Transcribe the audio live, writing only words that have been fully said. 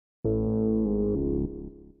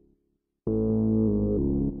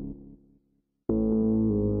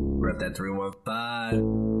Rep that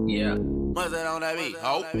 315. Yeah. What's that on that beat?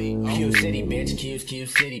 Oh. Cuse City, bitch. Cuse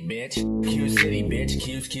City, bitch. Cuse City, bitch.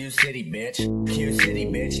 Cuse City, bitch. Cuse City,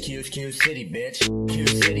 bitch. Cuse City, bitch.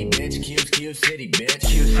 Cuse City, bitch. Cuse City, bitch.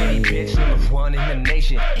 Cuse City, bitch. #1 in the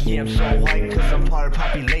nation. Yeah, I'm so hyped cause I'm part of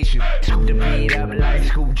population. Scoop the beat up like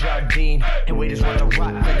scoop jardine. And waiters want to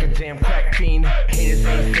rock like a damn crack fiend. Haters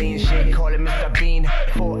ain't saying shit, call it Mr. Bean.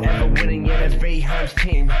 Forever winning, yeah, that's bohiems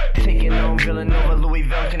team. Taking on Villinova,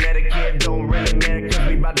 Lousville, Conneticut. Don't really matter cause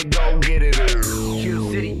we about to go get it.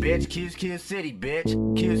 Cuse City, bitch. Cuse City,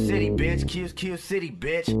 bitch. Cuse City, bitch. Cuse City,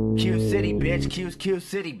 bitch. Cuse City, bitch. Cuse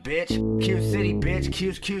City, bitch. Cuse City, bitch.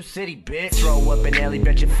 Cuse City, bitch. Throw up an alley,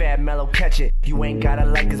 bet your fat mellow catch it. You ain't gotta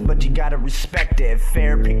like us, but you gotta respect it.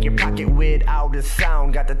 Fair, pick your pocket without a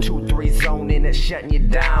sound. Got the 2-3 zone in it, shutting you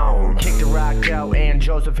down. Kick the rock out, and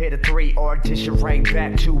Joseph hit a 3. Or dish it right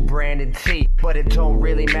back to Brandon T. But it don't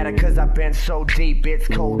really matter, cause I've been so deep. It's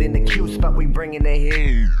cold in the Cuse, but we bringing the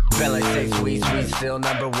heat. Felt like 6 weeks, we still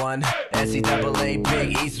 #1. NCAA,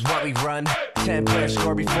 Big East is what we run. 10 players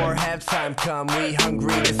score before halftime come. We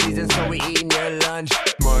hungry this season, so we eating your lunch.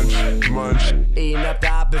 Munch, eating up the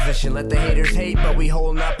opposition. Let the haters hate, but we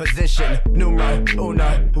holding up position. Numero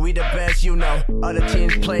uno, we the best, you know. Other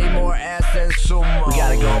teams play more ass than sumo. We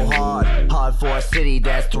gotta go hard for a city.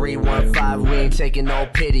 That's 315, we ain't taking no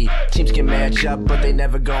pity. Teams can match up, but they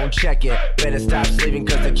never gon' check it. Better stop sleeping,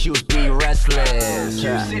 cause the Cuse be restless.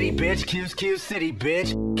 Cuse City, bitch. Cuse City,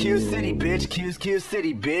 bitch. Cuse City, bitch. Cuse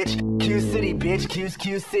City, bitch. Cuse City, bitch.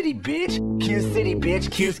 Cuse City, bitch. Cuse City,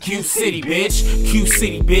 bitch. Cuse City, bitch. Cuse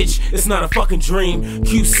City, bitch. It's not a fucking dream.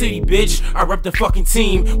 Cuse City, bitch. I rep the fucking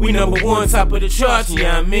team. We #1, top of the charts, you know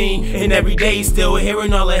what I mean? And every day still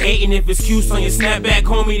hearing all the hating. If it's Cuse on your snapback,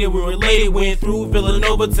 homie, then we're related. Went through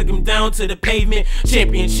Villinova, took him down to the pavement.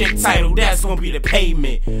 Championship title, that's gonna be the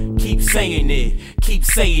pavement. Keep saying it, keep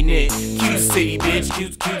saying it. Cuse City, bitch.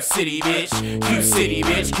 Cuse City, bitch. Cuse City,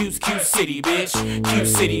 bitch. Cuse City, bitch.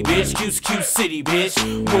 Cuse City, bitch. Cuse City, bitch.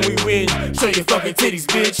 When we win, show your fucking titties,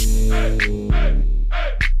 bitch.